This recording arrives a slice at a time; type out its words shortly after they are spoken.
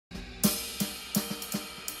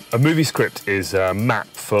A movie script is a map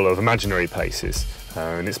full of imaginary places,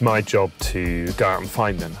 and it's my job to go out and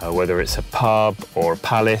find them, whether it's a pub or a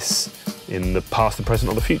palace in the past, the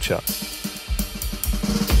present or the future.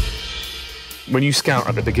 When you scout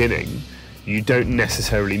at the beginning, you don't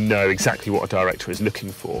necessarily know exactly what a director is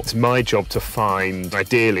looking for. It's my job to find,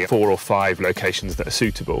 ideally, 4 or 5 locations that are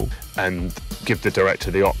suitable and give the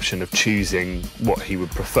director the option of choosing what he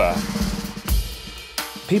would prefer.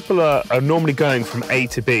 People are normally going from A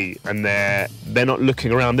to B and they're not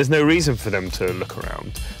looking around. There's no reason for them to look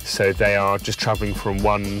around. So they are just travelling from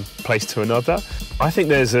one place to another. I think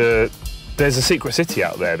there's a secret city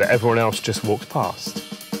out there that everyone else just walks past.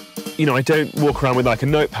 You know, I don't walk around with like a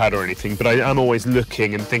notepad or anything, but I'm always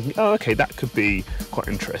looking and thinking, oh, okay, that could be quite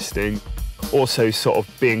interesting. Also sort of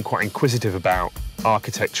being quite inquisitive about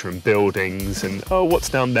architecture and buildings and, oh, what's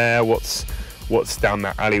down there? What's down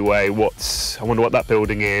that alleyway? I wonder what that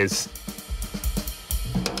building is.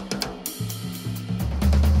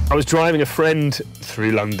 I was driving a friend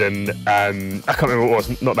through London, I can't remember what it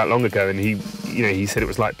was, not that long ago, and he said it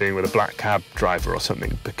was like being with a black cab driver or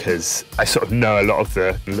something, because I sort of know a lot of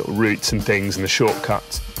the little routes and things and the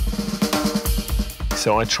shortcuts.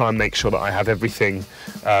 So I try and make sure that I have everything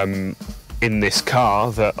in this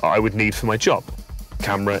car that I would need for my job.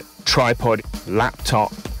 Camera, tripod,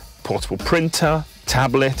 laptop, portable printer,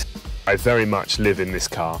 tablet. I very much live in this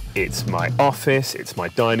car. It's my office, it's my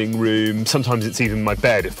dining room, sometimes it's even my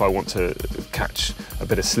bed if I want to catch a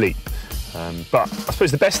bit of sleep. But I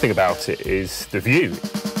suppose the best thing about it is the view.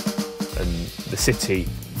 And the city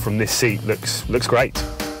from this seat looks great.